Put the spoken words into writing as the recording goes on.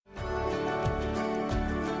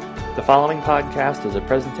The following podcast is a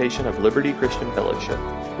presentation of Liberty Christian Fellowship,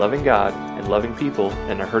 loving God and loving people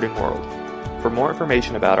in a hurting world. For more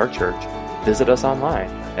information about our church, visit us online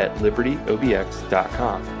at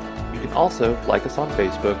libertyobx.com. You can also like us on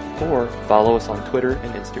Facebook or follow us on Twitter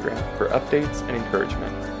and Instagram for updates and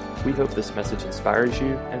encouragement. We hope this message inspires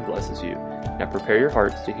you and blesses you. Now prepare your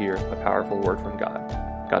hearts to hear a powerful word from God.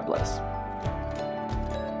 God bless.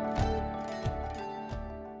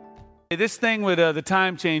 This thing with the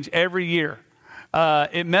time change every year,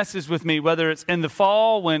 it messes with me, whether it's in the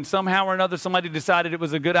fall when somehow or another somebody decided it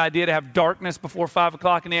was a good idea to have darkness before 5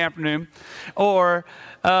 o'clock in the afternoon, or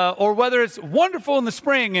whether it's wonderful in the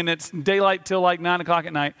spring and it's daylight till like 9 o'clock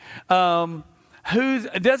at night.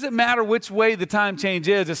 It doesn't matter which way the time change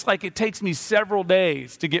is. It's like it takes me several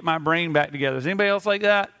days to get my brain back together. Is anybody else like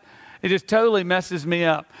that? It just totally messes me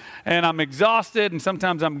up. And I'm exhausted, and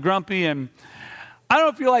sometimes I'm grumpy. And I don't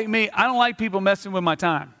know if you're like me. I don't like people messing with my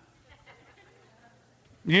time.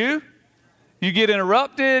 You get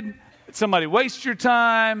interrupted. Somebody wastes your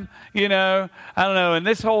time, I don't know. And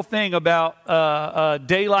this whole thing about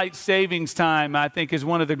daylight savings time, I think, is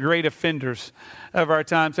one of the great offenders of our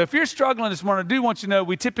time. So if you're struggling this morning, I do want you to know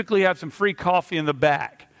we typically have some free coffee in the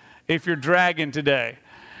back if you're dragging today.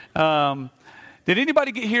 Did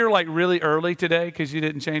anybody get here like really early today because you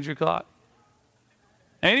didn't change your clock?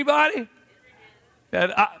 Anybody?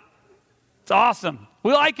 It's awesome.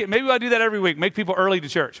 We like it. Maybe I'll do that every week, make people early to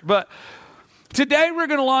church. But today we're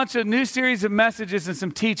going to launch a new series of messages and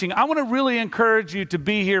some teaching. I want to really encourage you to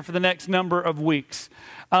be here for the next number of weeks.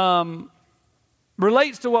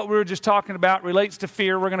 Relates to what we were just talking about, relates to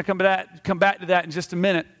fear. We're going to come back to that in just a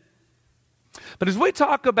minute. But as we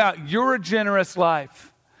talk about your generous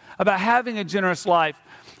life, about having a generous life,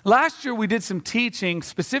 last year we did some teaching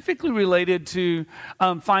specifically related to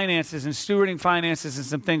finances and stewarding finances and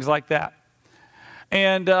some things like that.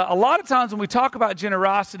 And a lot of times when we talk about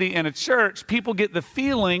generosity in a church, people get the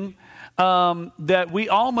feeling that we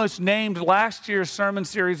almost named last year's sermon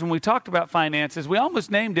series when we talked about finances, we almost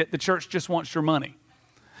named it, "The Church Just Wants Your Money."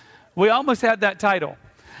 We almost had that title.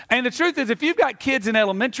 And the truth is, if you've got kids in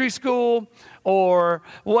elementary school or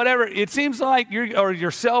whatever, it seems like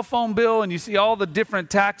your cell phone bill and you see all the different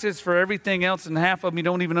taxes for everything else, and half of them you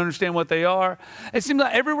don't even understand what they are. It seems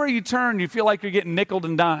like everywhere you turn, you feel like you're getting nickeled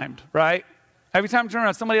and dimed, right? Every time you turn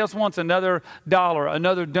around, somebody else wants another dollar,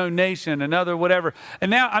 another donation, another whatever. And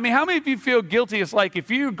now, how many of you feel guilty? It's like if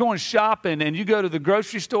you're going shopping and you go to the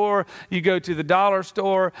grocery store, you go to the dollar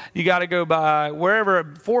store, you got to go by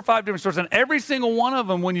wherever, 4 or 5 different stores, and every single one of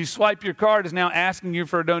them, when you swipe your card, is now asking you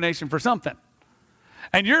for a donation for something.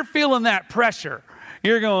 And you're feeling that pressure.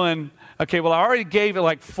 You're going, okay, well, I already gave it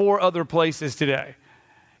like 4 other places today.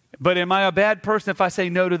 But am I a bad person if I say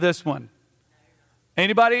no to this one?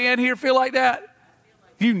 Anybody in here feel like that?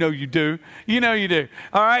 You know you do. You know you do.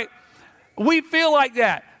 All right? We feel like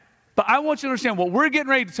that. But I want you to understand what we're getting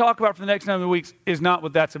ready to talk about for the next number of weeks is not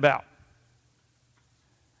what that's about.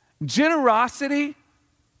 Generosity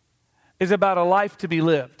is about a life to be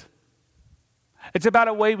lived. It's about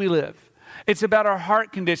a way we live. It's about our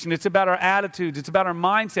heart condition. It's about our attitudes. It's about our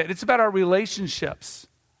mindset. It's about our relationships.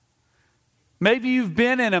 Maybe you've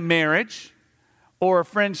been in a marriage or a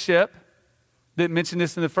friendship. Didn't mention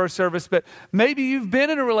this in the first service, but maybe you've been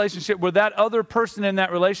in a relationship where that other person in that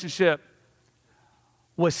relationship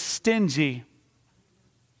was stingy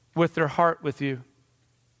with their heart with you.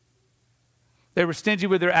 They were stingy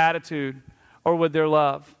with their attitude or with their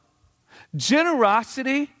love.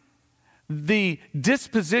 Generosity, the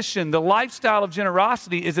disposition, the lifestyle of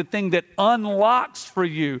generosity is a thing that unlocks for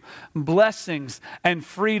you blessings and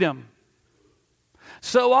freedom.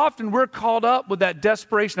 So often we're caught up with that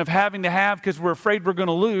desperation of having to have because we're afraid we're going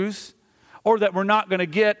to lose, or that we're not going to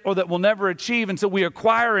get, or that we'll never achieve. And so we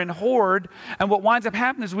acquire and hoard. And what winds up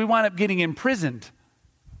happening is we wind up getting imprisoned.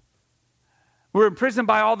 We're imprisoned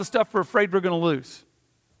by all the stuff we're afraid we're going to lose,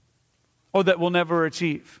 or that we'll never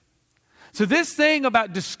achieve. So this thing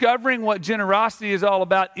about discovering what generosity is all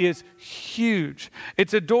about is huge.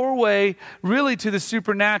 It's a doorway really to the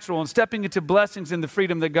supernatural and stepping into blessings and the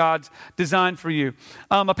freedom that God's designed for you.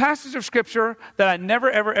 A passage of scripture that I never,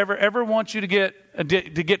 ever, ever, ever want you to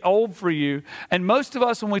get old for you. And most of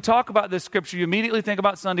us, when we talk about this scripture, you immediately think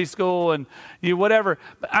about Sunday school and you whatever.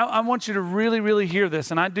 But I want you to really, really hear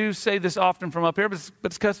this. And I do say this often from up here, but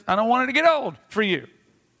it's because I don't want it to get old for you.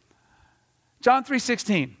 John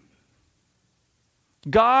 3:16.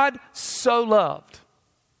 God so loved,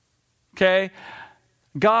 okay?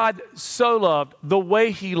 God so loved the way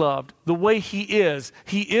he loved, the way he is.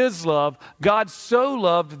 He is love. God so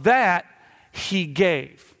loved that he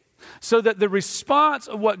gave. So that the response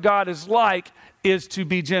of what God is like is to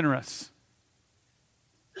be generous.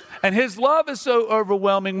 And his love is so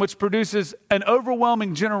overwhelming, which produces an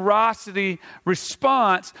overwhelming generosity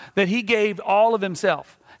response, that he gave all of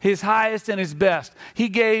himself, his highest and his best. He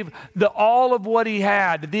gave all of what he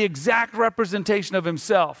had, the exact representation of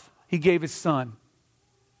himself. He gave his son.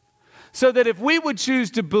 So that if we would choose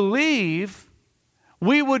to believe,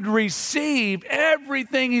 we would receive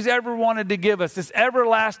everything he's ever wanted to give us, this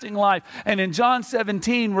everlasting life. And in John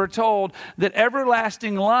 17, we're told that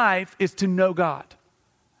everlasting life is to know God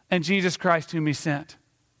and Jesus Christ whom he sent.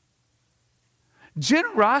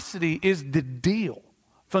 Generosity is the deal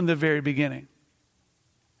from the very beginning.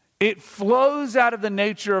 It flows out of the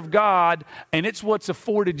nature of God, and it's what's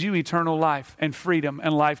afforded you eternal life and freedom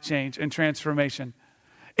and life change and transformation.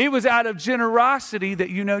 It was out of generosity that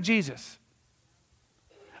you know Jesus.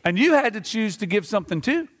 And you had to choose to give something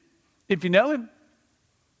too. If you know him,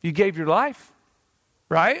 you gave your life,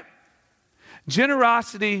 right?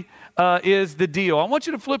 Generosity is the deal. I want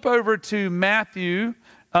you to flip over to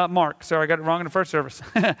Mark. Sorry, I got it wrong in the first service.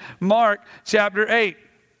 Mark chapter 8,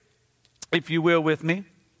 if you will, with me.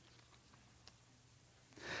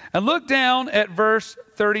 And look down at verse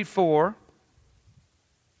 34.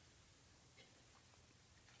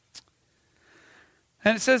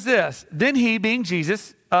 And it says this: Then he, being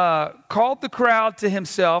Jesus, called the crowd to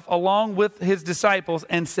himself along with his disciples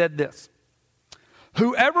and said this: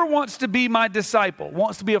 Whoever wants to be my disciple,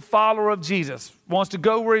 wants to be a follower of Jesus, wants to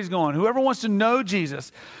go where he's going, whoever wants to know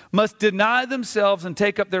Jesus must deny themselves and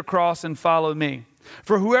take up their cross and follow me.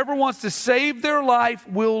 For whoever wants to save their life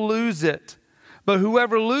will lose it. But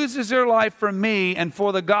whoever loses their life for me and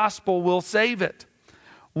for the gospel will save it.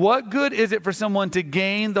 What good is it for someone to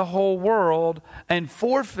gain the whole world and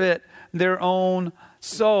forfeit their own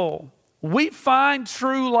soul? We find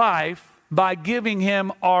true life by giving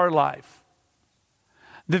him our life.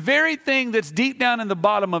 The very thing that's deep down in the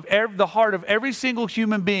bottom of the heart of every single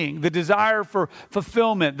human being, the desire for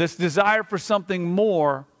fulfillment, this desire for something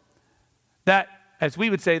more, that, as we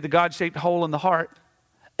would say, the God-shaped hole in the heart,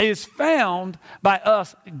 is found by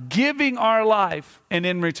us giving our life, and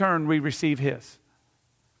in return we receive his.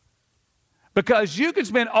 Because you can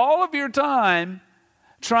spend all of your time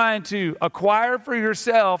trying to acquire for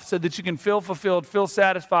yourself so that you can feel fulfilled, feel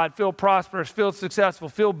satisfied, feel prosperous, feel successful,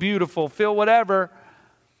 feel beautiful, feel whatever,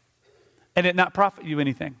 and it not profit you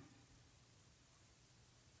anything.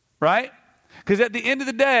 Right? Because at the end of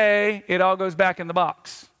the day, it all goes back in the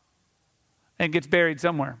box and gets buried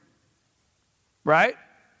somewhere. Right?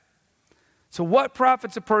 So what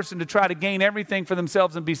profits a person to try to gain everything for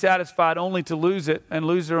themselves and be satisfied only to lose it and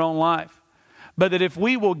lose their own life? But that if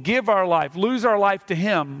we will give our life, lose our life to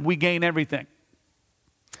him, we gain everything.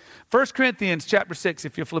 1 Corinthians chapter 6,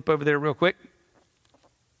 if you'll flip over there real quick.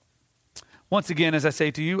 Once again, as I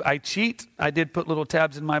say to you, I cheat. I did put little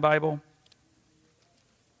tabs in my Bible.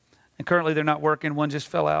 And currently they're not working. One just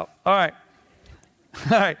fell out. All right.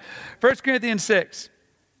 All right. 1 Corinthians 6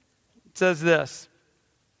 says this,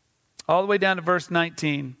 all the way down to verse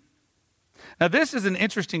 19. Now, this is an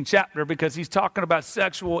interesting chapter because he's talking about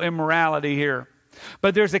sexual immorality here.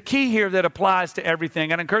 But there's a key here that applies to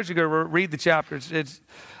everything. I'd encourage you to go read the chapter. It's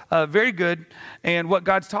very good. And what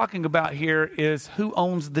God's talking about here is who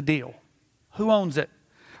owns the deal. Who owns it?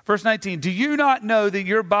 Verse 19, do you not know that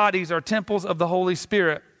your bodies are temples of the Holy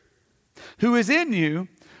Spirit, who is in you,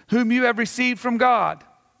 whom you have received from God?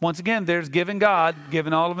 Once again, there's giving God,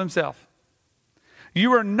 giving all of himself.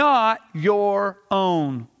 You are not your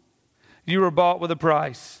own. You were bought with a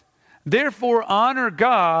price. Therefore, honor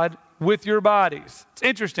God with your bodies. It's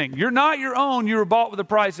interesting. You're not your own. You were bought with a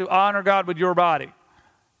price, so honor God with your body.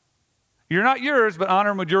 You're not yours, but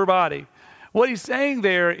honor him with your body. What he's saying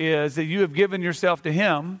there is that you have given yourself to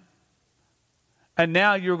him, and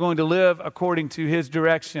now you're going to live according to his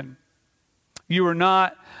direction. You are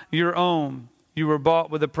not your own. You were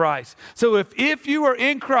bought with a price. So if you are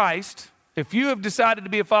in Christ, if you have decided to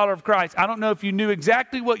be a follower of Christ, I don't know if you knew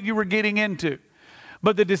exactly what you were getting into,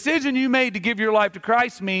 but the decision you made to give your life to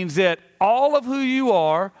Christ means that all of who you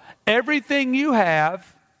are, everything you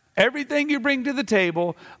have, everything you bring to the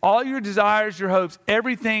table, all your desires, your hopes,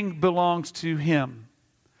 everything belongs to him.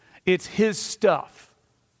 It's his stuff.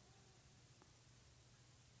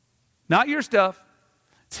 Not your stuff,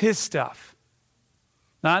 it's his stuff.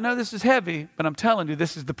 Now, I know this is heavy, but I'm telling you,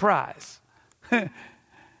 this is the prize.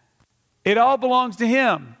 It all belongs to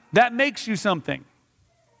him. That makes you something.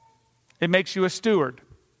 It makes you a steward.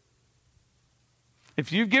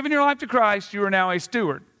 If you've given your life to Christ, you are now a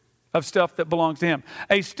steward of stuff that belongs to him.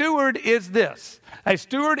 A steward is this. A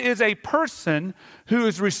steward is a person who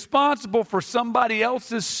is responsible for somebody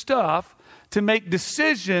else's stuff to make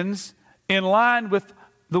decisions in line with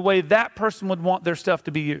the way that person would want their stuff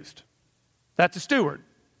to be used. That's a steward,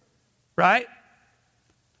 right?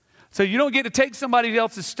 So you don't get to take somebody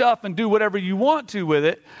else's stuff and do whatever you want to with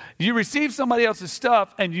it. You receive somebody else's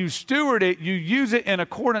stuff and you steward it. You use it in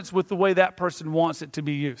accordance with the way that person wants it to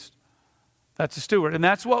be used. That's a steward. And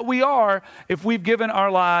that's what we are if we've given our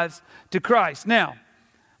lives to Christ. Now,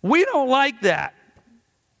 we don't like that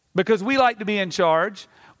because we like to be in charge.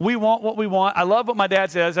 We want what we want. I love what my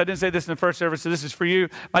dad says. I didn't say this in the first service, so this is for you.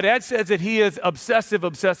 My dad says that he is obsessive,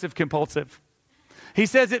 compulsive. He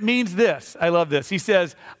says it means this. I love this. He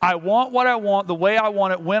says, I want what I want, the way I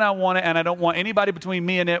want it, when I want it, and I don't want anybody between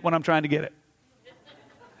me and it when I'm trying to get it.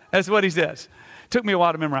 That's what he says. Took me a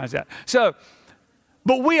while to memorize that.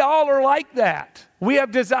 But we all are like that. We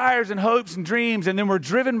have desires and hopes and dreams, and then we're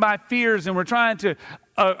driven by fears, and we're trying to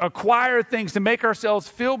acquire things to make ourselves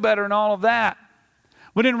feel better and all of that.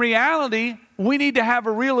 But in reality, we need to have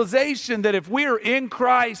a realization that if we are in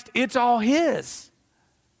Christ, it's all His.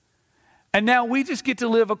 And now we just get to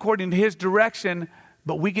live according to His direction,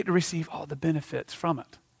 but we get to receive all the benefits from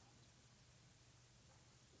it.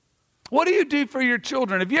 What do you do for your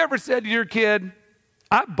children? Have you ever said to your kid,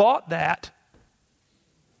 I bought that?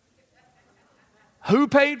 Who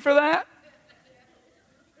paid for that?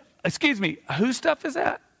 Excuse me, whose stuff is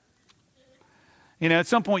that? You know, at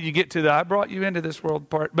some point you get to the I brought you into this world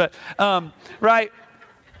part. But, right?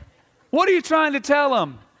 What are you trying to tell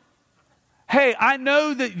them? Hey, I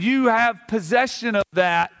know that you have possession of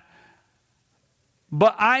that,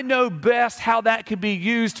 but I know best how that can be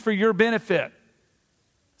used for your benefit.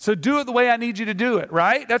 So do it the way I need you to do it,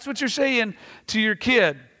 right? That's what you're saying to your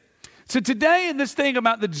kid. So today in this thing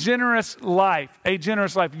about the generous life, a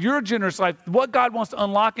generous life, your generous life, what God wants to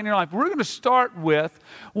unlock in your life, we're going to start with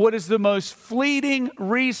what is the most fleeting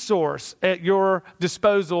resource at your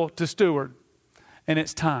disposal to steward, and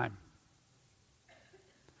it's time.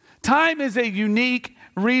 Time is a unique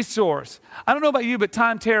resource. I don't know about you, but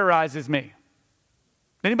time terrorizes me.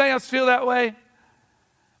 Anybody else feel that way?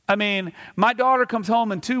 I mean, my daughter comes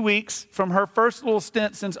home in 2 weeks from her first little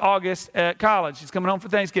stint since August at college. She's coming home for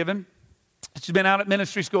Thanksgiving. She's been out at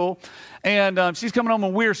ministry school, and she's coming home,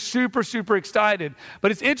 and we're super, super excited.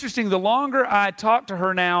 But it's interesting, the longer I talk to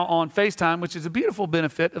her now on FaceTime, which is a beautiful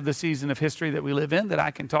benefit of the season of history that we live in, that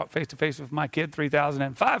I can talk face-to-face with my kid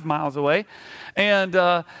 3,005 miles away and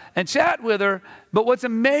chat with her. But what's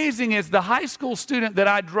amazing is the high school student that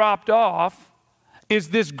I dropped off is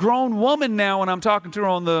this grown woman now when I'm talking to her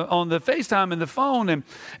on the FaceTime and the phone. And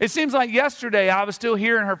it seems like yesterday I was still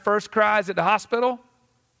hearing her first cries at the hospital.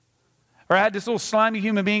 Or I had this little slimy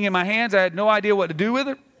human being in my hands. I had no idea what to do with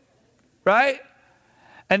her, right?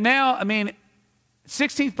 And now,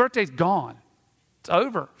 16th birthday's gone. It's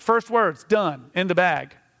over. First words, done, in the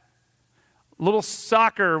bag. Little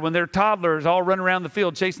soccer when they're toddlers, all run around the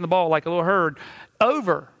field chasing the ball like a little herd.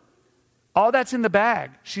 Over. All that's in the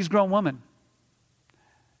bag. She's a grown woman.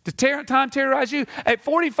 Does time terrorize you? At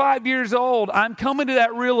 45 years old, I'm coming to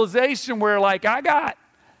that realization where I got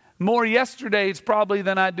more yesterdays probably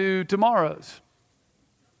than I do tomorrows.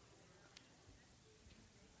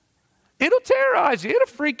 It'll terrorize you. It'll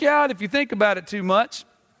freak you out if you think about it too much.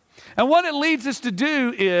 And what it leads us to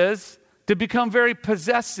do is to become very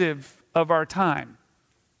possessive of our time.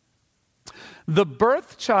 The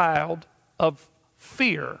birth child of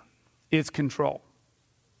fear is control.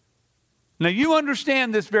 Now you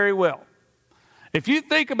understand this very well. If you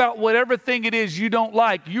think about whatever thing it is you don't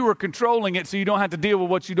like, you are controlling it so you don't have to deal with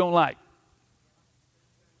what you don't like.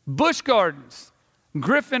 Busch Gardens,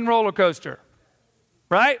 Griffin roller coaster,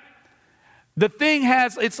 right? The thing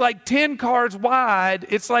it's like 10 cars wide.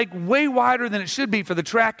 It's like way wider than it should be for the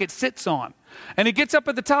track it sits on. And it gets up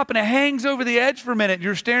at the top and it hangs over the edge for a minute.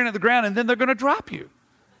 You're staring at the ground and then they're going to drop you.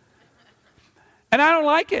 And I don't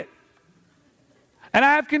like it. And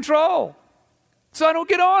I have control. So I don't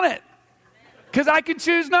get on it. Because I can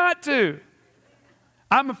choose not to.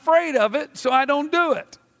 I'm afraid of it, so I don't do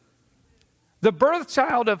it. The birth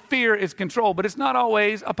child of fear is control, but it's not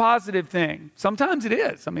always a positive thing. Sometimes it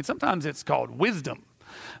is. Sometimes it's called wisdom.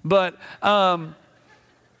 But, don't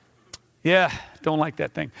like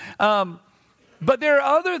that thing. But there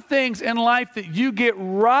are other things in life that you get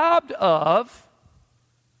robbed of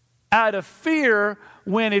out of fear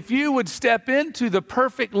when if you would step into the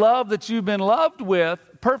perfect love that you've been loved with,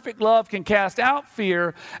 perfect love can cast out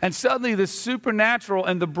fear, and suddenly the supernatural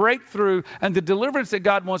and the breakthrough and the deliverance that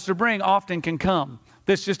God wants to bring often can come.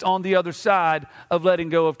 That's just on the other side of letting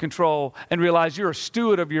go of control and realize you're a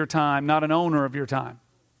steward of your time, not an owner of your time.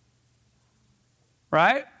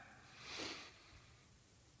 Right?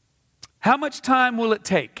 How much time will it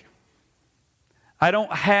take? I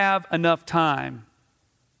don't have enough time.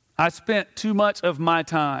 I spent too much of my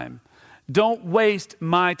time. Don't waste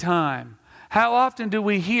my time. How often do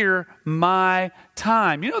we hear my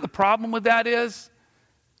time? You know the problem with that is?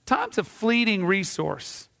 Time's a fleeting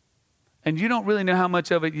resource, and you don't really know how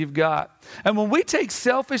much of it you've got. And when we take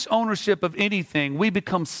selfish ownership of anything, we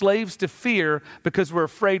become slaves to fear because we're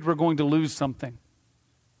afraid we're going to lose something.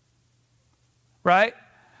 Right?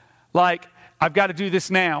 Like, I've got to do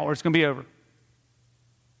this now or it's going to be over.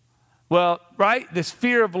 Well, right? This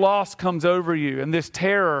fear of loss comes over you and this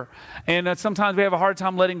terror. And sometimes we have a hard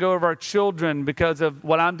time letting go of our children because of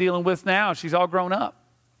what I'm dealing with now. She's all grown up.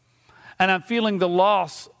 And I'm feeling the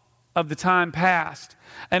loss of the time past.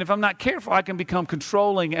 And if I'm not careful, I can become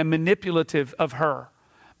controlling and manipulative of her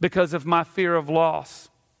because of my fear of loss.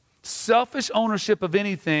 Selfish ownership of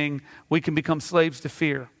anything, we can become slaves to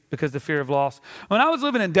fear because of the fear of loss. When I was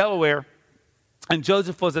living in Delaware, and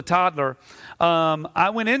Joseph was a toddler, I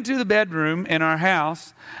went into the bedroom in our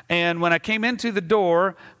house, and when I came into the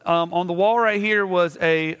door, on the wall right here was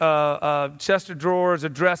a chest of drawers, a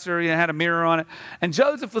dresser, it had a mirror on it, and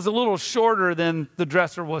Joseph was a little shorter than the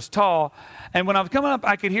dresser was tall, and when I was coming up,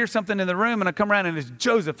 I could hear something in the room, and I come around, and it's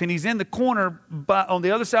Joseph, and he's in the corner on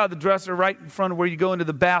the other side of the dresser, right in front of where you go into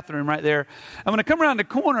the bathroom right there, and when I come around the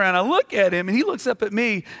corner, and I look at him, and he looks up at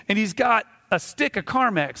me, and he's got a stick of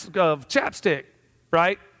Carmex, of chapstick,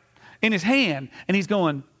 right, in his hand, and he's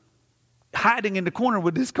hiding in the corner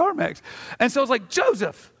with this Carmex. And so I was like,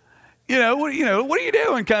 Joseph, what are you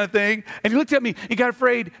doing, kind of thing. And he looked at me, he got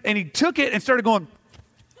afraid, and he took it and started going.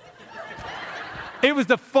 It was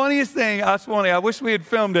the funniest thing. I wish we had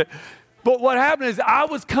filmed it. But what happened is I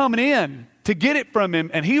was coming in to get it from him,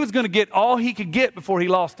 and he was going to get all he could get before he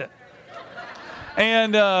lost it.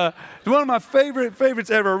 And one of my favorites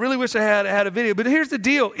ever. I really wish I had a video. But here's the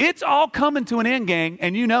deal. It's all coming to an end, gang,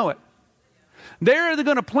 and you know it. They're either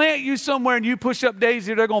going to plant you somewhere and you push up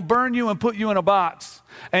daisy, or they're going to burn you and put you in a box.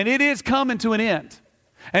 And it is coming to an end.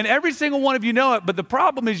 And every single one of you know it, but the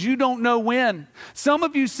problem is you don't know when. Some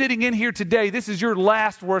of you sitting in here today, this is your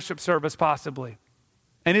last worship service possibly.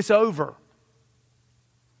 And it's over.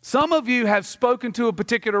 Some of you have spoken to a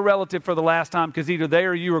particular relative for the last time because either they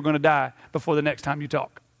or you are going to die before the next time you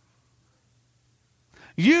talk.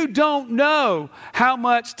 You don't know how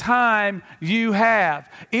much time you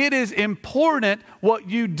have. It is important what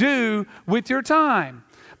you do with your time.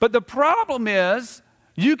 But the problem is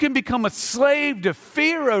you can become a slave to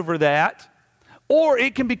fear over that, or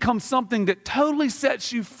it can become something that totally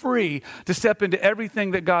sets you free to step into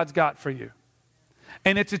everything that God's got for you.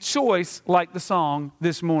 And it's a choice like the song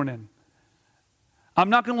this morning. I'm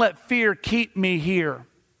not going to let fear keep me here,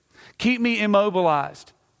 keep me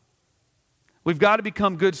immobilized. We've got to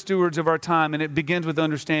become good stewards of our time, and it begins with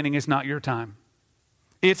understanding it's not your time.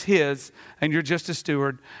 It's His, and you're just a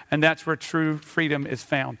steward, and that's where true freedom is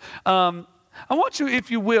found. I want you,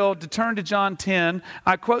 if you will, to turn to John 10.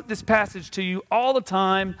 I quote this passage to you all the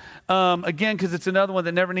time, again, because it's another one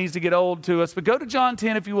that never needs to get old to us. But go to John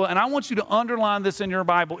 10, if you will, and I want you to underline this in your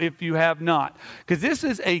Bible if you have not, because this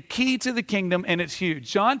is a key to the kingdom, and it's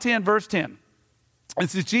huge. John 10, verse 10.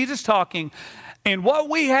 This is Jesus talking, and what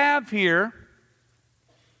we have here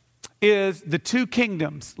is the two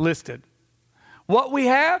kingdoms listed. What we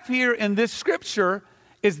have here in this scripture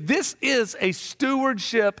is this is a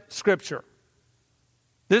stewardship scripture.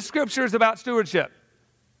 This scripture is about stewardship.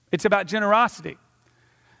 It's about generosity.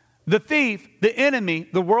 The thief, the enemy,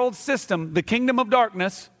 the world system, the kingdom of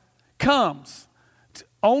darkness comes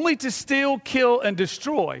only to steal, kill, and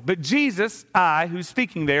destroy. But Jesus, who's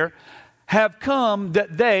speaking there, have come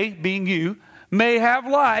that they, being you, may have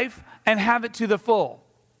life and have it to the full.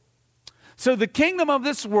 So the kingdom of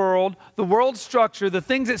this world, the world structure, the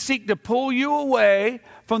things that seek to pull you away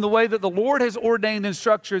from the way that the Lord has ordained and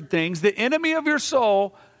structured things, the enemy of your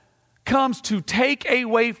soul comes to take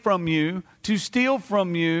away from you, to steal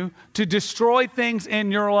from you, to destroy things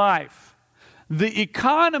in your life. The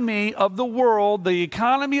economy of the world, the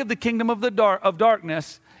economy of the kingdom of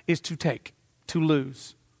darkness is to take, to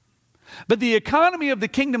lose. But the economy of the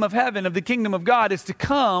kingdom of heaven, of the kingdom of God, is to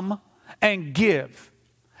come and give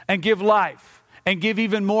life, and give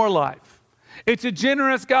even more life. It's a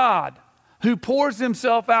generous God who pours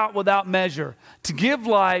himself out without measure to give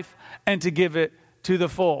life and to give it to the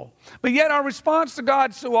full. But yet our response to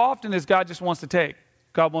God so often is God just wants to take.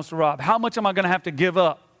 God wants to rob. How much am I going to have to give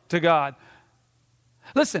up to God?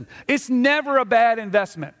 Listen, it's never a bad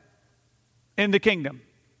investment in the kingdom.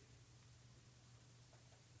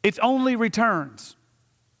 It's only returns.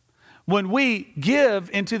 When we give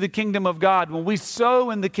into the kingdom of God, when we sow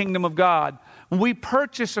in the kingdom of God, when we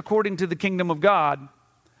purchase according to the kingdom of God,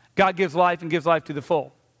 God gives life and gives life to the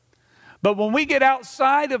full. But when we get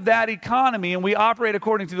outside of that economy and we operate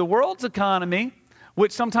according to the world's economy,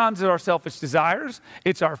 which sometimes is our selfish desires,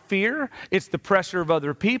 it's our fear, it's the pressure of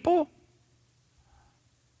other people,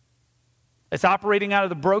 it's operating out of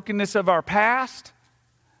the brokenness of our past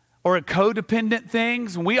or codependent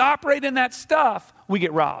things. When we operate in that stuff, we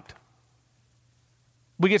get robbed.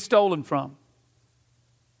 We get stolen from.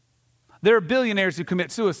 There are billionaires who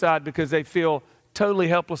commit suicide because they feel totally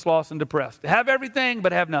helpless, lost, and depressed. They have everything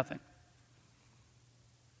but have nothing.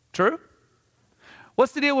 True?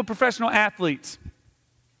 What's the deal with professional athletes?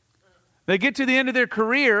 They get to the end of their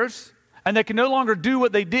careers and they can no longer do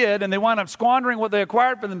what they did, and they wind up squandering what they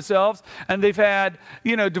acquired for themselves, and they've had,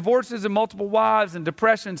 divorces and multiple wives and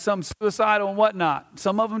depression, some suicidal and whatnot.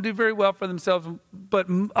 Some of them do very well for themselves, but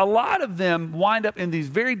a lot of them wind up in these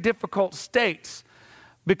very difficult states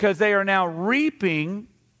because they are now reaping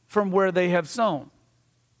from where they have sown.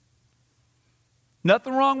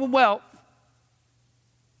 Nothing wrong with wealth.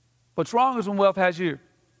 What's wrong is when wealth has you.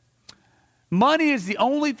 Money is the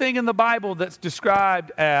only thing in the Bible that's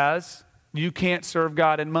described as you can't serve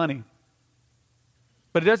God in money.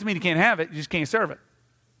 But it doesn't mean you can't have it, you just can't serve it.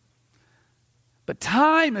 But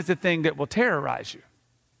time is the thing that will terrorize you.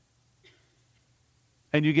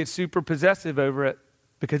 And you get super possessive over it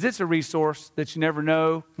because it's a resource that you never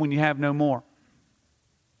know when you have no more.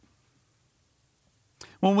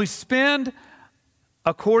 When we spend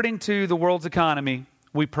according to the world's economy,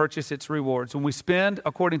 we purchase its rewards. When we spend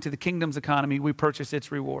according to the kingdom's economy, we purchase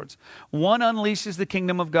its rewards. One unleashes the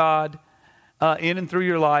kingdom of God in and through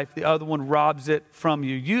your life. The other one robs it from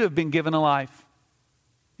you. You have been given a life.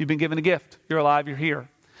 You've been given a gift. You're alive. You're here.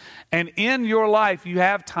 And in your life, you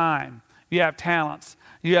have time. You have talents.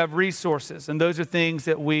 You have resources. And those are things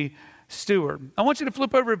that we steward. I want you to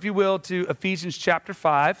flip over, if you will, to Ephesians chapter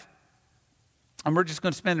 5. And we're just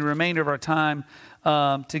going to spend the remainder of our time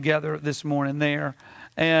together this morning there.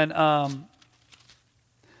 And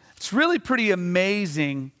it's really pretty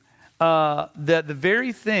amazing that the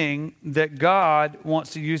very thing that God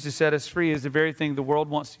wants to use to set us free is the very thing the world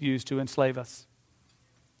wants to use to enslave us.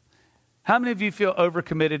 How many of you feel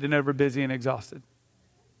overcommitted and overbusy and exhausted?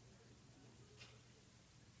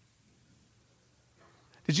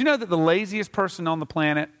 Did you know that the laziest person on the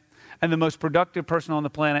planet and the most productive person on the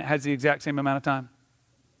planet has the exact same amount of time?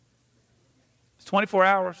 It's 24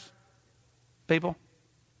 hours, people.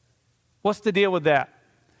 What's the deal with that?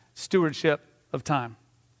 Stewardship of time.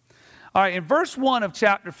 All right, in verse 1 of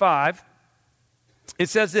chapter 5, it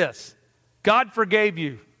says this: God forgave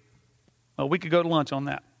you. Well, we could go to lunch on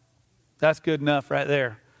that. That's good enough right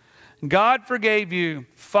there. God forgave you.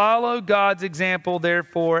 Follow God's example,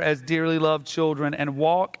 therefore, as dearly loved children, and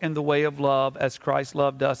walk in the way of love as Christ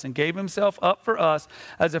loved us and gave himself up for us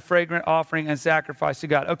as a fragrant offering and sacrifice to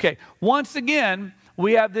God. Okay, once again,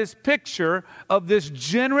 we have this picture of this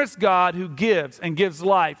generous God who gives and gives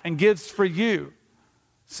life and gives for you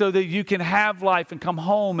so that you can have life and come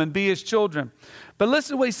home and be his children. But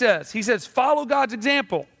listen to what he says. He says, follow God's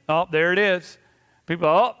example. Oh, there it is. People,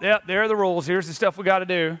 oh, yeah, there are the rules. Here's the stuff we got to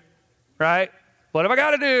do. Right? What have I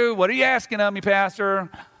got to do? What are you asking of me, Pastor?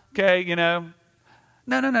 Okay, No.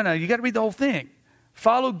 You got to read the whole thing.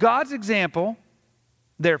 Follow God's example,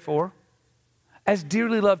 therefore, as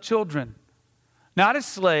dearly loved children. Not as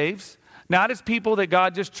slaves, not as people that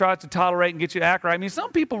God just tries to tolerate and get you to act right. I mean,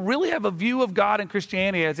 some people really have a view of God and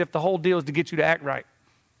Christianity as if the whole deal is to get you to act right.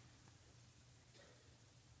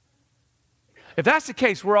 If that's the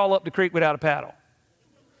case, we're all up the creek without a paddle.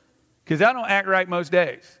 Because I don't act right most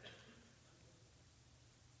days.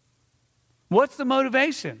 What's the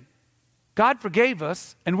motivation? God forgave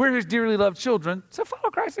us, and we're his dearly loved children, so follow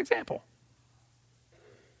Christ's example.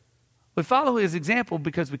 We follow his example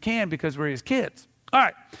because we can, because we're his kids. All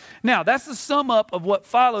right, now that's the sum up of what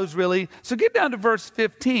follows, really. So get down to verse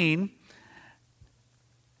 15.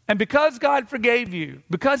 And because God forgave you,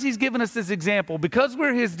 because he's given us this example, because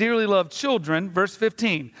we're his dearly loved children, verse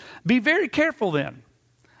 15, be very careful then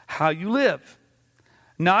how you live.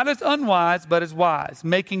 Not as unwise, but as wise,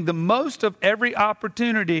 making the most of every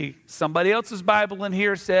opportunity. Somebody else's Bible in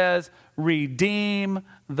here says, redeem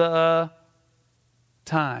the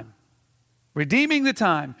time. Redeeming the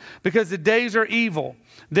time, because the days are evil.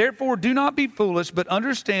 Therefore, do not be foolish, but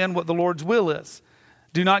understand what the Lord's will is.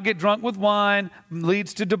 Do not get drunk with wine,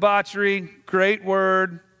 leads to debauchery. Great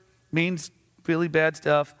word, means really bad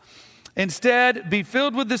stuff. Instead, be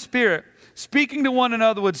filled with the Spirit, speaking to one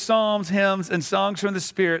another with psalms, hymns, and songs from the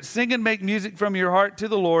Spirit. Sing and make music from your heart to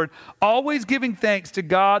the Lord, always giving thanks to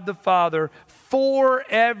God the Father for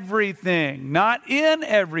everything. Not in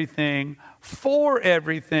everything, for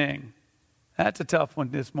everything. That's a tough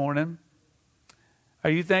one this morning.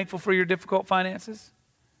 Are you thankful for your difficult finances?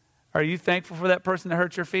 Are you thankful for that person that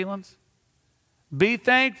hurt your feelings? Be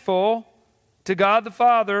thankful to God the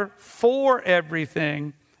Father for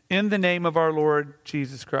everything in the name of our Lord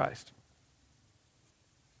Jesus Christ.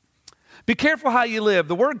 Be careful how you live.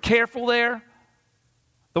 The word careful there,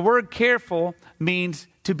 the word careful means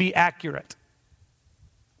to be accurate.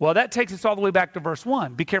 Well, that takes us all the way back to verse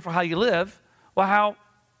 1. Be careful how you live. Well,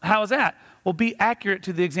 how is that? Well, be accurate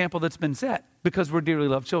to the example that's been set because we're dearly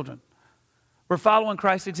loved children. We're following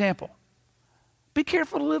Christ's example. Be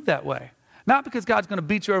careful to live that way. Not because God's going to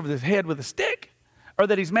beat you over the head with a stick or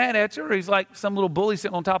that he's mad at you or he's like some little bully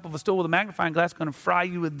sitting on top of a stool with a magnifying glass going to fry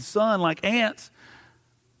you with the sun like ants.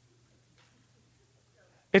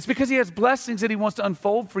 It's because he has blessings that he wants to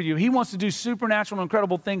unfold for you. He wants to do supernatural,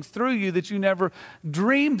 incredible things through you that you never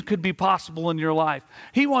dreamed could be possible in your life.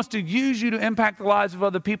 He wants to use you to impact the lives of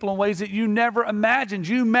other people in ways that you never imagined.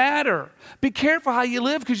 You matter. Be careful how you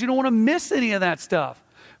live because you don't want to miss any of that stuff.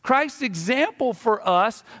 Christ's example for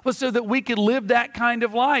us was so that we could live that kind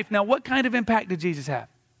of life. Now, what kind of impact did Jesus have?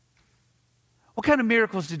 What kind of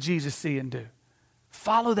miracles did Jesus see and do?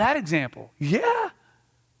 Follow that example. Yeah.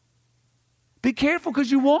 Be careful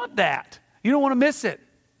because you want that. You don't want to miss it.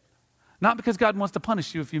 Not because God wants to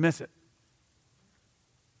punish you if you miss it.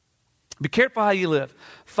 Be careful how you live.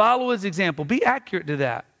 Follow his example. Be accurate to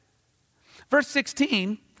that. Verse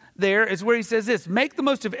 16 there is where he says this, make the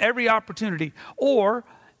most of every opportunity or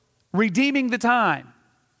redeeming the time.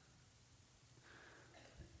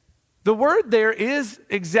 The word there is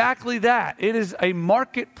exactly that. It is a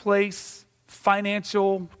marketplace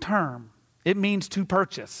financial term. It means to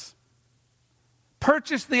purchase.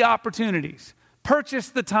 Purchase the opportunities. Purchase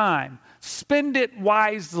the time. Spend it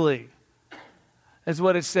wisely, is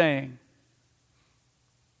what it's saying.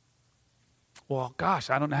 Well,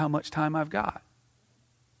 gosh, I don't know how much time I've got.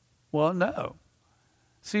 Well, no.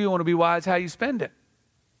 So you want to be wise how you spend it.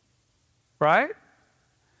 Right?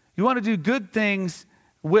 You want to do good things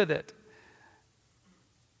with it.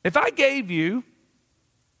 If I gave you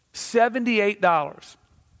 $78,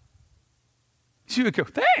 you would go,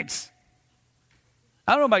 thanks.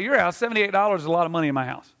 I don't know about your house. $78 is a lot of money in my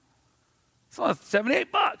house. So that's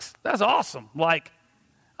 $78. That's awesome. Like,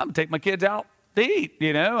 I'm going to take my kids out to eat,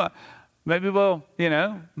 Maybe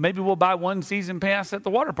we'll buy one season pass at the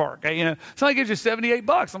water park. Somebody gives you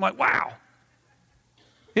 $78. I'm like, wow.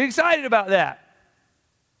 You're excited about that.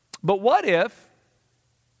 But what if,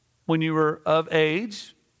 when you were of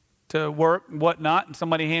age to work and whatnot, and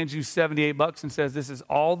somebody hands you $78 and says, this is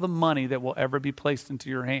all the money that will ever be placed into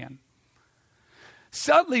your hand?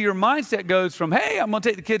 Suddenly your mindset goes from, hey, I'm going to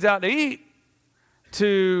take the kids out to eat,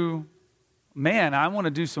 to, man, I want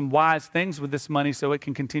to do some wise things with this money so it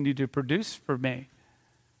can continue to produce for me.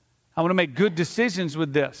 I want to make good decisions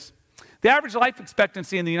with this. The average life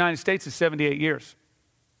expectancy in the United States is 78 years.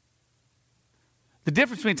 The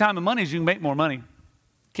difference between time and money is you can make more money.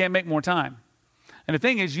 Can't make more time. And the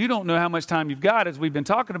thing is, you don't know how much time you've got, as we've been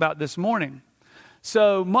talking about this morning.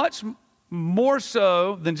 So much more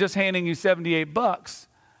so than just handing you $78,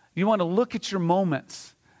 you want to look at your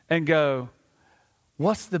moments and go,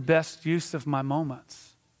 what's the best use of my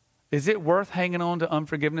moments? Is it worth hanging on to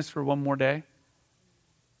unforgiveness for one more day?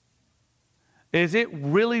 Is it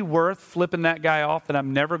really worth flipping that guy off that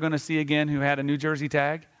I'm never going to see again who had a New Jersey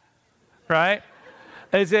tag? Right?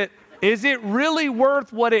 Is it really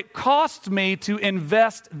worth what it costs me to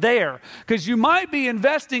invest there? Because you might be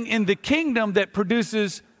investing in the kingdom that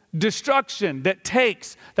produces destruction,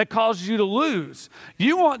 that causes you to lose.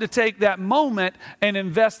 You want to take that moment and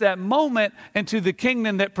invest that moment into the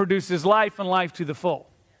kingdom that produces life and life to the full.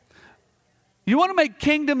 You want to make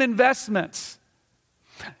kingdom investments.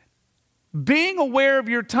 Being aware of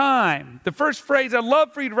your time. The first phrase I'd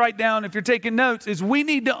love for you to write down if you're taking notes is we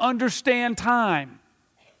need to understand time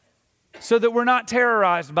so that we're not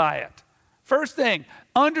terrorized by it. First thing,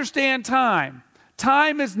 understand time.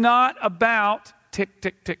 Time is not about tick,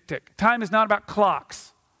 tick, tick, tick. Time is not about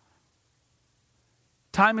clocks.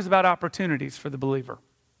 Time is about opportunities for the believer.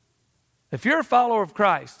 If you're a follower of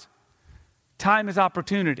Christ, time is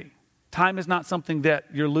opportunity. Time is not something that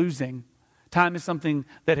you're losing. Time is something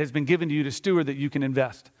that has been given to you to steward that you can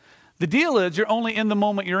invest. The deal is you're only in the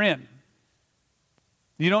moment you're in.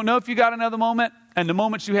 You don't know if you got another moment, and the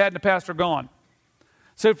moments you had in the past are gone.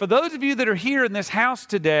 So for those of you that are here in this house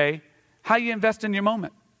today, how you invest in your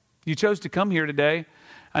moment? You chose to come here today.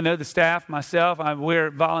 I know the staff, myself,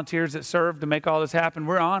 we're volunteers that serve to make all this happen.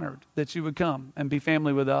 We're honored that you would come and be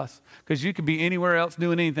family with us because you could be anywhere else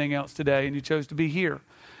doing anything else today, and you chose to be here.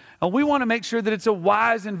 And we want to make sure that it's a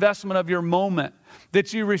wise investment of your moment,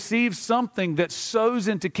 that you receive something that sows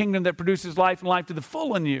into kingdom that produces life and life to the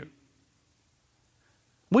full in you.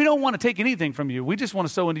 We don't want to take anything from you. We just want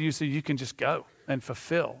to sow into you so you can just go and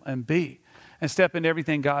fulfill and be and step into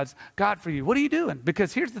everything God's got for you. What are you doing?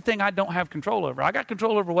 Because here's the thing I don't have control over. I got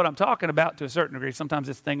control over what I'm talking about to a certain degree. Sometimes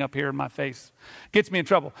this thing up here in my face gets me in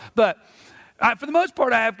trouble. But for the most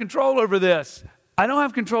part, I have control over this. I don't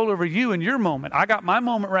have control over you and your moment. I got my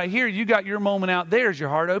moment right here. You got your moment out there. Is your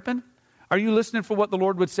heart open? Are you listening for what the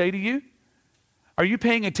Lord would say to you? Are you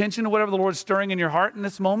paying attention to whatever the Lord's stirring in your heart in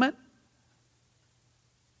this moment?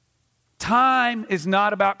 Time is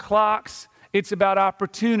not about clocks. It's about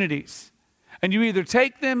opportunities. And you either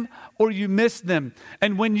take them or you miss them.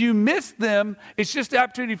 And when you miss them, it's just the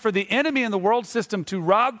opportunity for the enemy and the world system to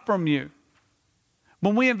rob from you.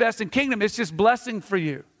 When we invest in kingdom, it's just blessing for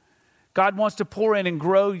you. God wants to pour in and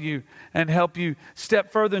grow you and help you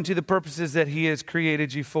step further into the purposes that he has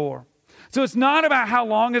created you for. So it's not about how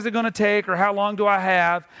long is it going to take or how long do I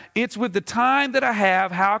have. It's with the time that I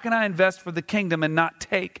have, how can I invest for the kingdom and not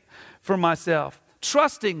take for myself?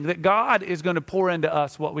 Trusting that God is going to pour into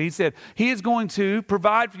us what he said. He is going to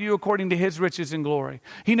provide for you according to his riches and glory.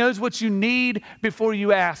 He knows what you need before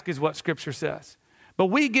you ask is what Scripture says. But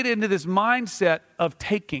we get into this mindset of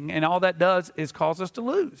taking, and all that does is cause us to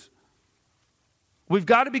lose. We've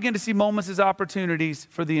got to begin to see moments as opportunities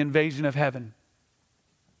for the invasion of heaven.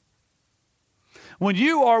 When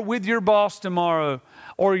you are with your boss tomorrow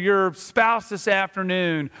or your spouse this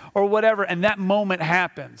afternoon or whatever, and that moment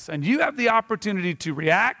happens, and you have the opportunity to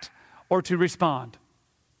react or to respond,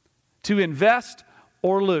 to invest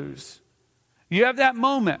or lose. You have that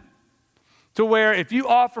moment to where if you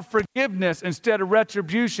offer forgiveness instead of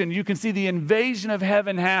retribution, you can see the invasion of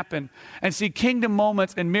heaven happen and see kingdom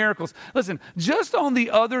moments and miracles. Listen, just on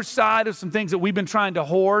the other side of some things that we've been trying to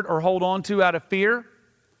hoard or hold on to out of fear,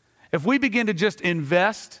 if we begin to just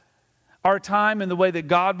invest our time in the way that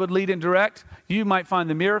God would lead and direct, you might find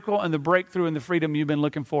the miracle and the breakthrough and the freedom you've been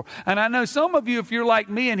looking for. And I know some of you, if you're like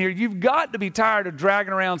me in here, you've got to be tired of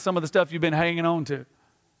dragging around some of the stuff you've been hanging on to.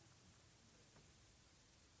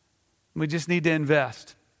 We just need to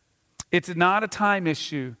invest. It's not a time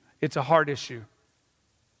issue, it's a heart issue.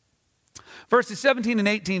 Verses 17 and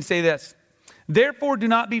 18 say this: "Therefore do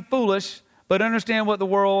not be foolish, but understand what the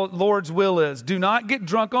Lord's will is. Do not get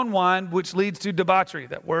drunk on wine, which leads to debauchery."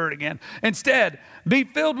 That word again. "Instead, be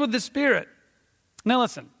filled with the Spirit." Now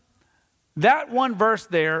listen, that one verse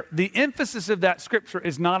there, the emphasis of that scripture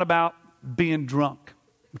is not about being drunk,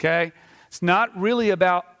 okay? It's not really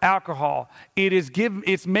about alcohol.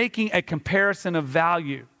 It's making a comparison of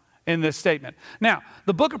value in this statement. Now,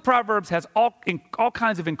 the book of Proverbs has all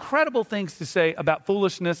kinds of incredible things to say about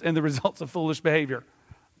foolishness and the results of foolish behavior,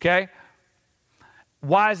 okay?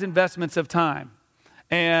 Wise investments of time.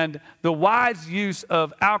 And the wise use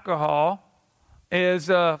of alcohol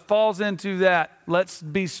falls into that. Let's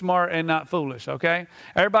be smart and not foolish, okay?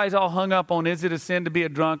 Everybody's all hung up on, is it a sin to be a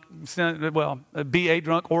drunk? Be a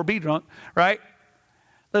drunk or be drunk, right?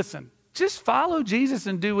 Listen, just follow Jesus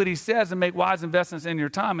and do what he says and make wise investments in your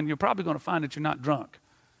time, and you're probably going to find that you're not drunk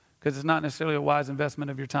because it's not necessarily a wise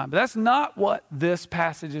investment of your time. But that's not what this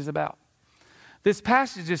passage is about. This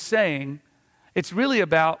passage is saying it's really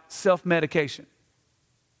about self-medication,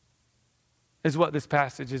 is what this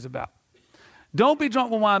passage is about. Don't be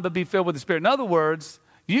drunk with wine, but be filled with the Spirit. In other words,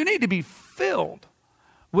 you need to be filled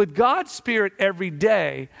with God's Spirit every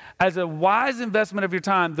day as a wise investment of your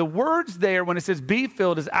time. The words there, when it says be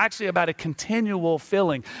filled, is actually about a continual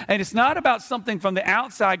filling. And it's not about something from the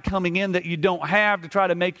outside coming in that you don't have to try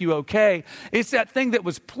to make you okay. It's that thing that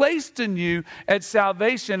was placed in you at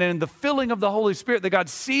salvation and the filling of the Holy Spirit that God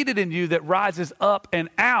seated in you that rises up and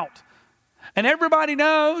out. And everybody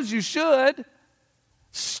knows, you should,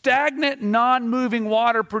 stagnant, non-moving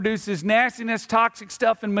water produces nastiness, toxic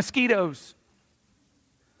stuff, and mosquitoes.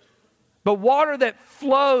 But water that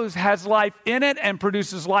flows has life in it and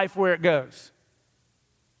produces life where it goes.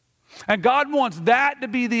 And God wants that to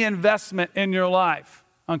be the investment in your life,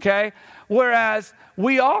 okay? Whereas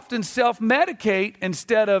we often self-medicate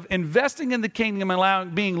instead of investing in the kingdom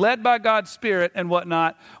and being led by God's Spirit and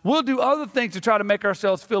whatnot. We'll do other things to try to make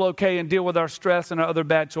ourselves feel okay and deal with our stress and our other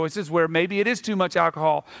bad choices, where maybe it is too much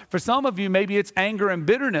alcohol. For some of you, maybe it's anger and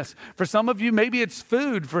bitterness. For some of you, maybe it's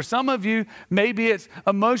food. For some of you, maybe it's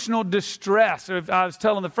emotional distress. I was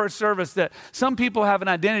telling the first service that some people have an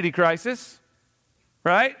identity crisis,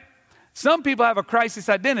 right? Some people have a crisis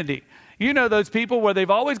identity. You know those people where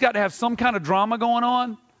they've always got to have some kind of drama going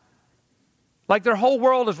on? Like their whole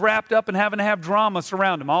world is wrapped up in having to have drama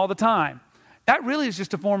surround them all the time. That really is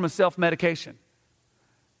just a form of self-medication.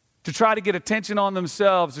 to try to get attention on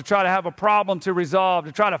themselves, to try to have a problem to resolve,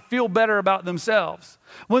 to try to feel better about themselves.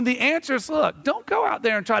 When the answer is, look, don't go out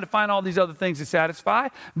there and try to find all these other things to satisfy.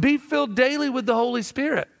 Be filled daily with the Holy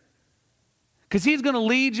Spirit, because he's going to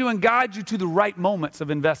lead you and guide you to the right moments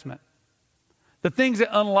of investment, the things that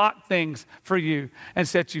unlock things for you and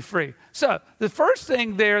set you free. So the first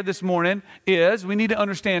thing there this morning is we need to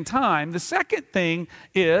understand time. The second thing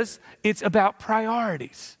is it's about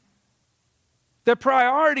priorities. The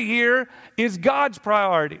priority here is God's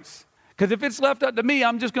priorities. Because if it's left up to me,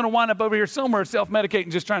 I'm just going to wind up over here somewhere self-medicating,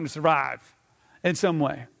 just trying to survive in some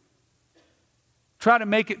way. Try to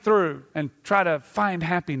make it through and try to find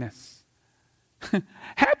happiness.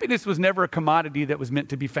 Happiness was never a commodity that was meant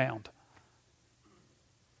to be found.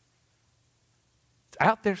 It's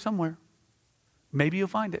out there somewhere. Maybe you'll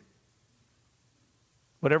find it.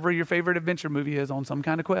 Whatever your favorite adventure movie is, on some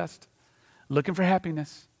kind of quest, looking for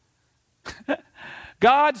happiness.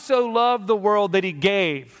 God so loved the world that he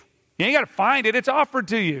gave. You ain't got to find it. It's offered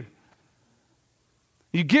to you.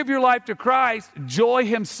 You give your life to Christ, joy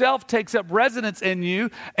himself takes up residence in you,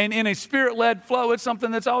 and in a spirit-led flow, it's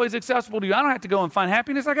something that's always accessible to you. I don't have to go and find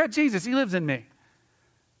happiness. I got Jesus. He lives in me.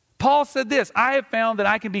 Paul said this, I have found that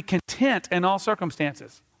I can be content in all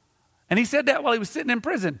circumstances. And he said that while he was sitting in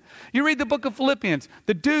prison. You read the book of Philippians.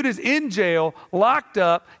 The dude is in jail, locked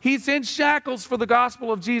up. He's in shackles for the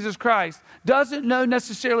gospel of Jesus Christ. Doesn't know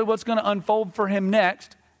necessarily what's going to unfold for him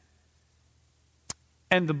next.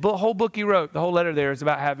 And the whole book he wrote, the whole letter there, is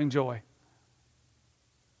about having joy.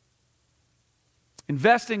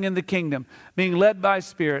 Investing in the kingdom, being led by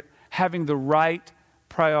Spirit, having the right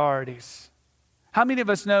priorities. How many of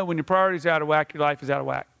us know when your priorities are out of whack, your life is out of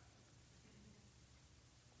whack?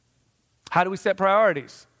 How do we set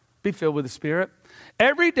priorities? Be filled with the Spirit.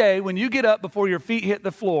 Every day when you get up before your feet hit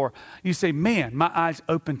the floor, you say, man, my eyes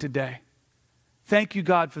open today. Thank you,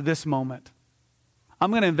 God, for this moment.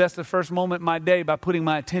 I'm going to invest the first moment in my day by putting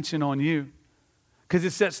my attention on you, because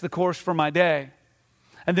it sets the course for my day.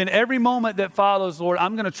 And then every moment that follows, Lord,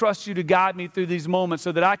 I'm going to trust you to guide me through these moments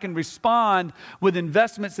so that I can respond with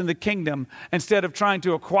investments in the kingdom instead of trying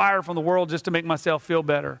to acquire from the world just to make myself feel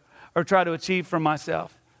better or try to achieve from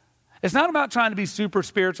myself. It's not about trying to be super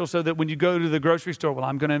spiritual so that when you go to the grocery store, well,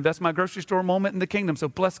 I'm going to invest my grocery store moment in the kingdom, so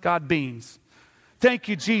bless God beans. Thank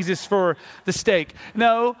you, Jesus, for the steak.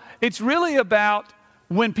 No, it's really about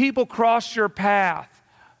when people cross your path,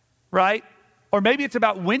 right? Or maybe it's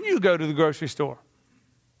about when you go to the grocery store,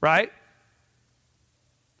 right?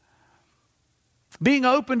 Being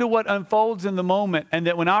open to what unfolds in the moment, and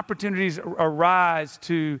that when opportunities arise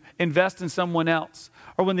to invest in someone else,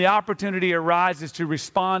 or when the opportunity arises to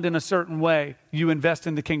respond in a certain way, you invest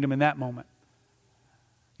in the kingdom in that moment.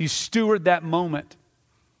 You steward that moment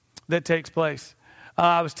that takes place.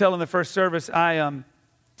 I was telling the first service, I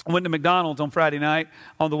went to McDonald's on Friday night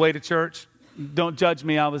on the way to church. Don't judge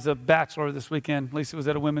me. I was a bachelor this weekend. At least it was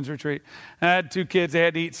at a women's retreat. I had 2 kids. They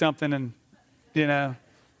had to eat something, and,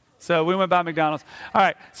 so we went by McDonald's. All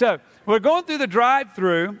right, so we're going through the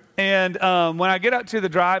drive-thru, and when I get up to the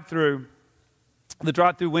drive-thru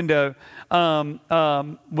window, when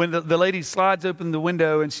the lady slides open the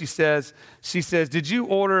window and she says, did you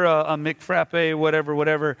order a McFrappe,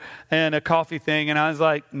 whatever, and a coffee thing? And I was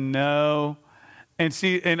like, no. And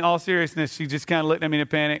she, in all seriousness, she just kind of looked at me in a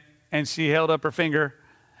panic, and she held up her finger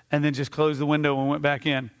and then just closed the window and went back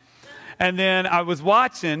in. And then I was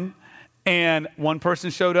watching, and one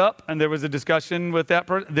person showed up, and there was a discussion with that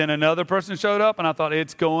person. Then another person showed up, and I thought,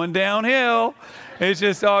 it's going downhill. It's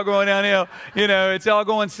just all going downhill. It's all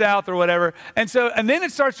going south or whatever. And then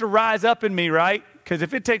it starts to rise up in me, right? Because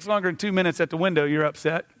if it takes longer than 2 minutes at the window, you're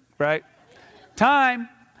upset, right? Time.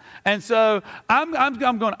 And so I'm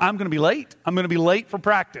going to be late. I'm going to be late for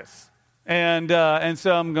practice. And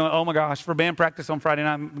so I'm going, oh my gosh, for band practice on Friday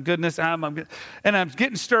night, goodness, and I'm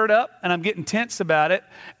getting stirred up, and I'm getting tense about it.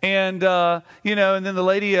 And, and then the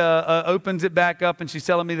lady opens it back up, and she's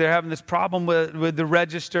telling me they're having this problem with the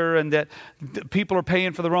register, and that people are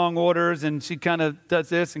paying for the wrong orders, and she kind of does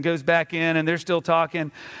this and goes back in, and they're still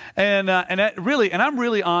talking. And I'm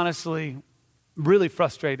really honestly really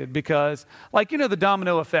frustrated because, the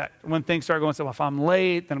domino effect, when things start going, so if I'm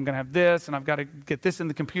late, then I'm going to have this, and I've got to get this in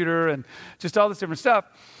the computer, and just all this different stuff.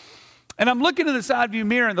 And I'm looking in the side view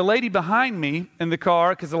mirror, and the lady behind me in the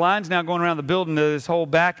car, because the line's now going around the building to this whole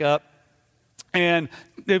backup, and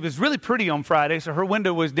it was really pretty on Friday, so her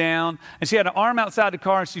window was down, and she had an arm outside the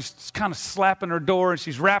car, and she's kind of slapping her door, and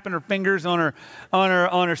she's wrapping her fingers on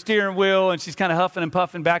her steering wheel, and she's kind of huffing and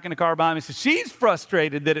puffing back in the car behind me. So she's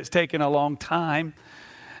frustrated that it's taken a long time.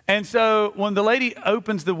 And so when the lady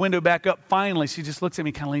opens the window back up, finally, she just looks at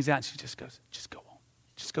me, kind of leans out, and she just goes, just go on.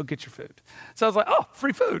 just go get your food. So I was like, oh,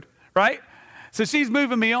 free food, right? So she's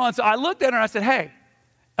moving me on. So I looked at her and I said, hey,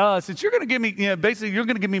 since you're going to give me, basically you're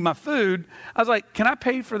going to give me my food, I was like, can I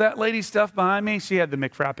pay for that lady's stuff behind me? She had the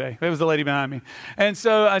McFrappe. It was the lady behind me. And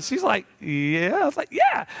so she's like, yeah. I was like,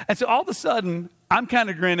 yeah. And so all of a sudden, I'm kind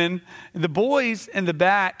of grinning. The boys in the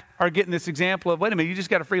back are getting this example of, wait a minute, you just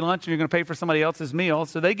got a free lunch and you're going to pay for somebody else's meal.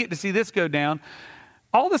 So they get to see this go down.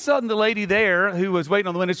 All of a sudden, the lady there who was waiting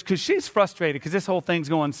on the window, because she's frustrated because this whole thing's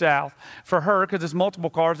going south for her because it's multiple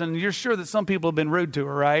cars, and you're sure that some people have been rude to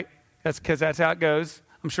her, right? That's because that's how it goes.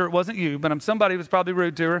 I'm sure it wasn't you, but somebody was probably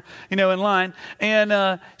rude to her, in line.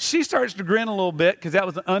 And she starts to grin a little bit because that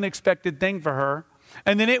was an unexpected thing for her.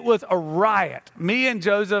 And then it was a riot. Me and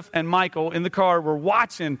Joseph and Michael in the car were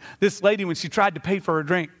watching this lady when she tried to pay for her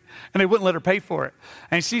drink, and they wouldn't let her pay for it.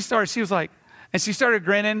 And she started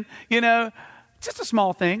grinning, just a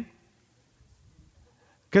small thing.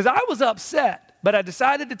 Because I was upset, but I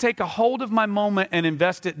decided to take a hold of my moment and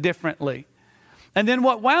invest it differently. And then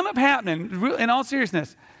what wound up happening, in all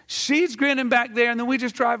seriousness, she's grinning back there, and then we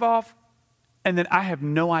just drive off, and then I have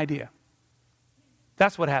no idea.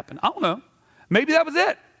 That's what happened. I don't know. Maybe that was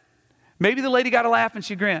it. Maybe the lady got a laugh and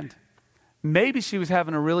she grinned. Maybe she was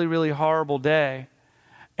having a really, really horrible day,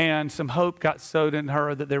 and some hope got sowed in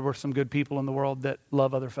her that there were some good people in the world that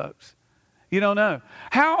love other folks. You don't know.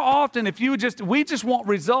 How often, we just want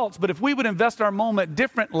results, but if we would invest our moment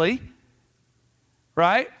differently,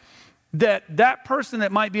 right, that person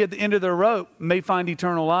that might be at the end of their rope may find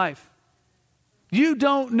eternal life. You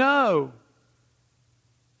don't know.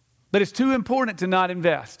 But it's too important to not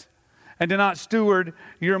invest and to not steward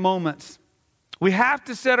your moments. We have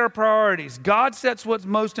to set our priorities. God sets what's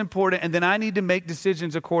most important, and then I need to make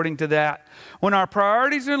decisions according to that. When our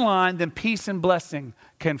priorities are in line, then peace and blessing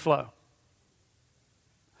can flow.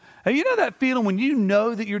 And you know that feeling when you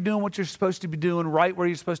know that you're doing what you're supposed to be doing, right where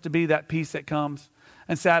you're supposed to be, that peace that comes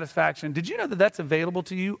and satisfaction. Did you know that that's available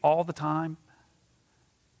to you all the time?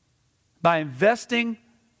 By investing,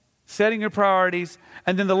 setting your priorities.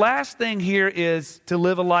 And then the last thing here is to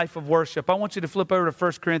live a life of worship. I want you to flip over to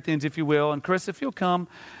 1 Corinthians, if you will. And Chris, if you'll come,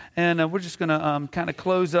 and we're just going to kind of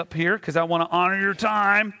close up here because I want to honor your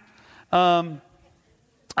time.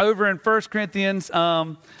 Over in 1 Corinthians,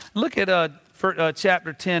 look at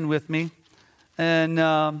chapter 10 with me.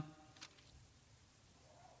 And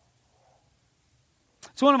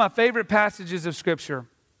it's one of my favorite passages of Scripture.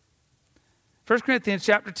 1 Corinthians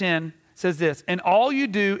chapter 10 says this, "And all you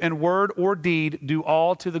do in word or deed, do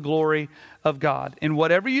all to the glory of God." In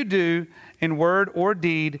whatever you do, in word or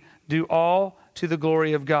deed, do all to the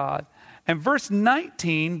glory of God. And verse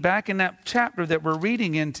 19, back in that chapter that we're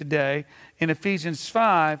reading in today, in Ephesians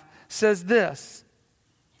 5, says this,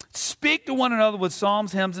 "Speak to one another with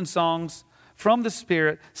psalms, hymns, and songs from the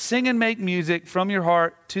Spirit. Sing and make music from your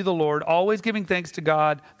heart to the Lord, always giving thanks to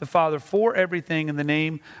God the Father for everything in the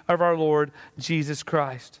name of our Lord Jesus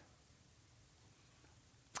Christ."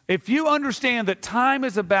 If you understand that time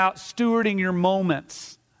is about stewarding your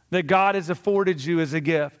moments that God has afforded you as a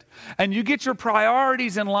gift, and you get your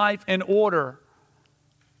priorities in life in order,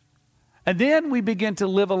 and then we begin to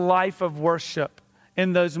live a life of worship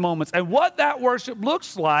in those moments. And what that worship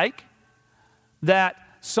looks like, that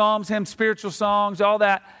psalms, hymns, spiritual songs, all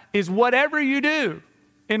that, is whatever you do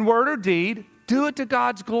in word or deed, do it to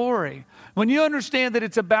God's glory. When you understand that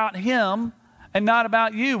it's about Him and not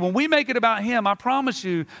about you, when we make it about Him, I promise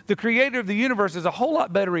you, the Creator of the universe is a whole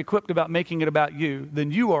lot better equipped about making it about you than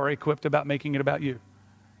you are equipped about making it about you.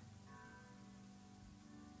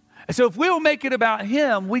 And so if we'll make it about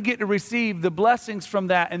Him, we get to receive the blessings from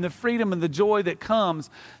that and the freedom and the joy that comes.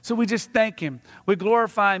 So we just thank Him. We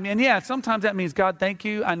glorify Him. And yeah, sometimes that means, God, thank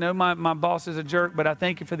you. I know my boss is a jerk, but I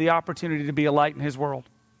thank you for the opportunity to be a light in His world.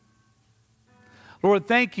 Lord,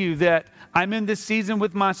 thank you that I'm in this season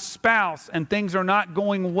with my spouse and things are not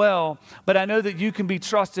going well, but I know that you can be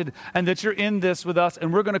trusted and that you're in this with us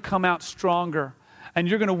and we're going to come out stronger. And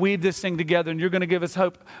you're going to weave this thing together and you're going to give us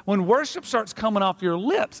hope. When worship starts coming off your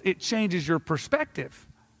lips, it changes your perspective.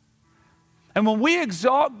 And when we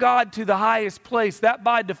exalt God to the highest place, that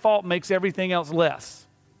by default makes everything else less.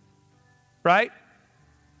 Right?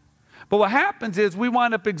 But what happens is we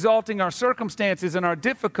wind up exalting our circumstances and our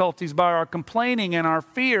difficulties by our complaining and our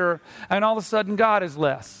fear, and all of a sudden God is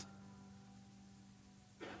less.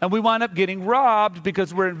 And we wind up getting robbed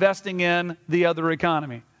because we're investing in the other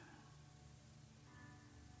economy.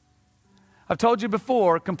 I've told you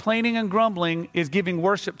before, complaining and grumbling is giving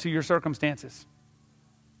worship to your circumstances.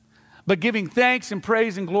 But giving thanks and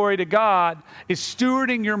praise and glory to God is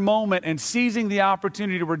stewarding your moment and seizing the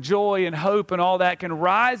opportunity where joy and hope and all that can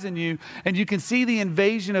rise in you, and you can see the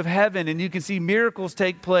invasion of heaven and you can see miracles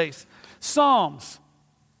take place. Psalms,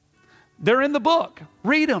 they're in the book.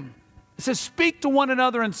 Read them. It says, speak to one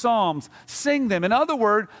another in psalms. Sing them. In other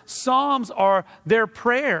words, psalms are their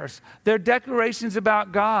prayers, their declarations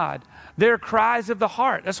about God, their cries of the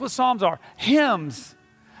heart. That's what psalms are. Hymns.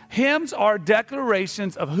 Hymns are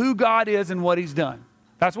declarations of who God is and what He's done.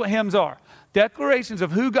 That's what hymns are. Declarations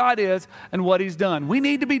of who God is and what He's done. We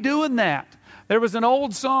need to be doing that. There was an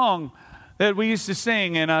old song that we used to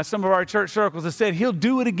sing in some of our church circles that said, He'll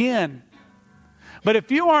do it again. But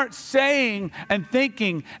if you aren't saying and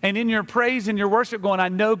thinking and in your praise and your worship going, I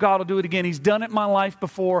know God will do it again. He's done it in my life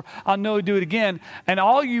before. I know He'll do it again. And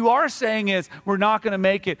all you are saying is, we're not going to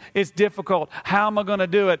make it. It's difficult. How am I going to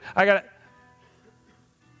do it?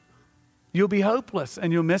 You'll be hopeless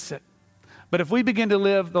and you'll miss it. But if we begin to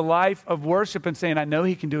live the life of worship and saying, I know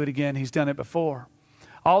He can do it again. He's done it before.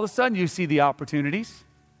 All of a sudden you see the opportunities.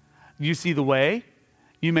 You see the way.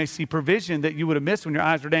 You may see provision that you would have missed when your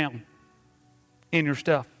eyes are down in your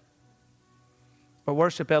stuff. But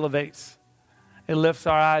worship elevates. It lifts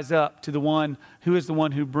our eyes up to the one who is the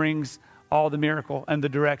one who brings all the miracle and the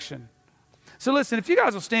direction. So listen, if you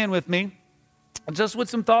guys will stand with me, just with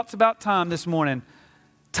some thoughts about time this morning.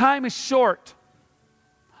 Time is short.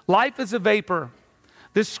 Life is a vapor.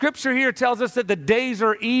 This scripture here tells us that the days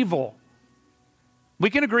are evil. We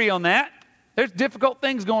can agree on that. There's difficult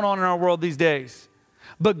things going on in our world these days.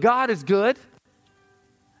 But God is good.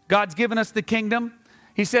 God's given us the kingdom.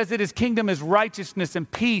 He says that His kingdom is righteousness and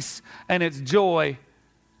peace and it's joy.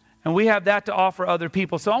 And we have that to offer other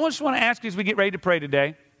people. So I just want to ask you as we get ready to pray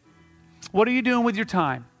today, what are you doing with your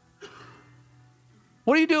time?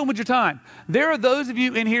 What are you doing with your time? There are those of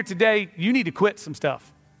you in here today, you need to quit some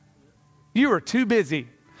stuff. You are too busy.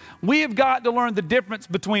 We have got to learn the difference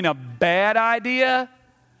between a bad idea,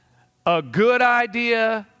 a good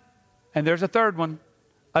idea, and there's a third one,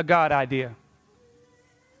 a God idea.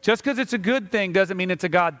 Just because it's a good thing doesn't mean it's a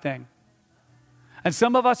God thing. And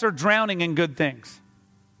some of us are drowning in good things.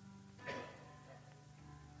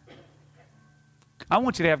 I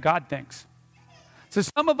want you to have God things. So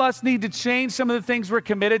some of us need to change some of the things we're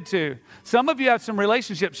committed to. Some of you have some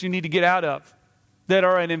relationships you need to get out of that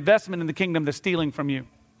are an investment in the kingdom that's stealing from you.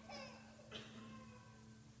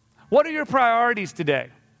 What are your priorities today?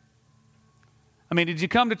 I mean, did you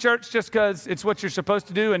come to church just because it's what you're supposed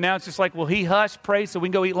to do and now it's just like, well, hush, pray so we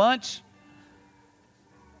can go eat lunch?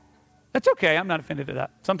 That's okay. I'm not offended at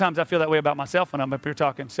that. Sometimes I feel that way about myself when I'm up here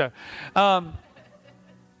talking.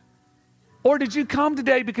 Or did you come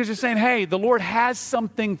today because you're saying, hey, the Lord has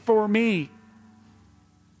something for me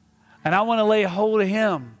and I want to lay hold of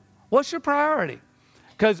Him? What's your priority?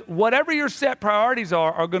 Because whatever your set priorities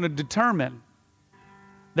are going to determine.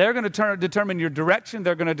 They're going to determine your direction.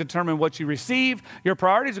 They're going to determine what you receive. Your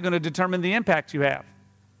priorities are going to determine the impact you have.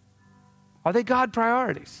 Are they God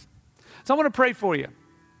priorities? So I want to pray for you.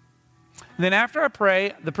 And then after I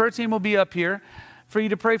pray, the prayer team will be up here for you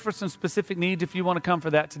to pray for some specific needs if you want to come for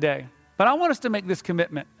that today. But I want us to make this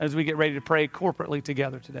commitment as we get ready to pray corporately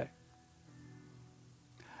together today.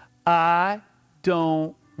 I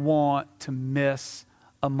don't want to miss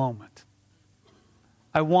a moment.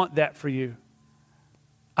 I want that for you.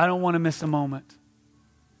 I don't want to miss a moment.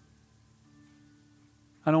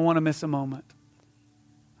 I don't want to miss a moment.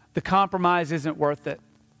 The compromise isn't worth it.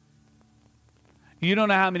 You don't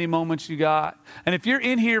know how many moments you got. And if you're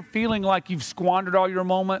in here feeling like you've squandered all your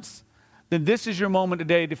moments, then this is your moment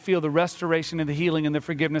today to feel the restoration and the healing and the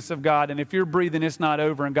forgiveness of God. And if you're breathing, it's not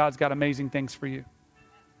over and God's got amazing things for you.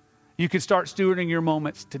 You can start stewarding your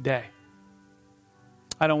moments today.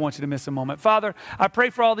 I don't want you to miss a moment. Father, I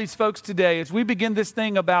pray for all these folks today as we begin this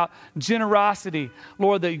thing about generosity.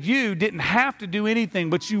 Lord, that you didn't have to do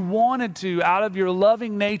anything, but you wanted to, out of your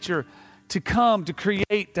loving nature, to come, to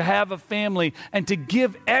create, to have a family, and to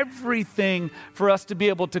give everything for us to be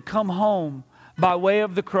able to come home by way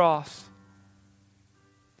of the cross.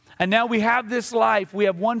 And now we have this life. We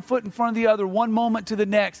have one foot in front of the other, one moment to the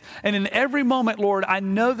next. And in every moment, Lord, I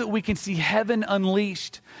know that we can see heaven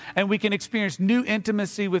unleashed and we can experience new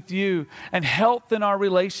intimacy with you and health in our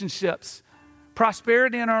relationships,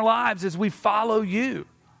 prosperity in our lives as we follow you.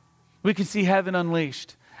 We can see heaven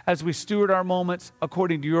unleashed as we steward our moments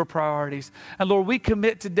according to your priorities. And Lord, we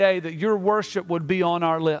commit today that your worship would be on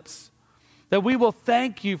our lips. That we will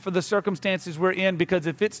thank you for the circumstances we're in, because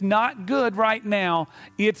if it's not good right now,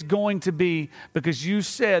 it's going to be, because you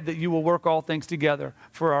said that you will work all things together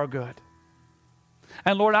for our good.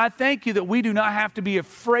 And Lord, I thank you that we do not have to be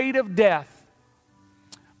afraid of death,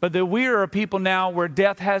 but that we are a people now where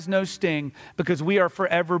death has no sting because we are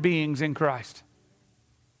forever beings in Christ.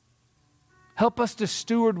 Help us to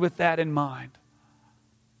steward with that in mind.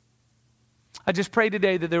 I just pray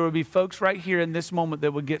today that there would be folks right here in this moment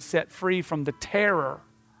that would get set free from the terror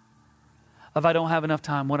of, I don't have enough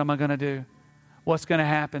time, what am I going to do? What's going to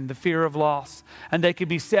happen? The fear of loss. And they could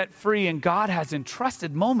be set free, and God has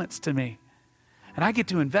entrusted moments to me. And I get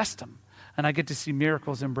to invest them, and I get to see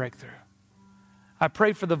miracles and breakthrough. I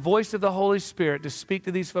pray for the voice of the Holy Spirit to speak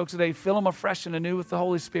to these folks today. Fill them afresh and anew with the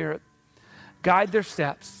Holy Spirit. Guide their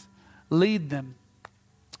steps. Lead them.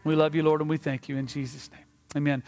 We love you, Lord, and we thank you in Jesus' name. Amen.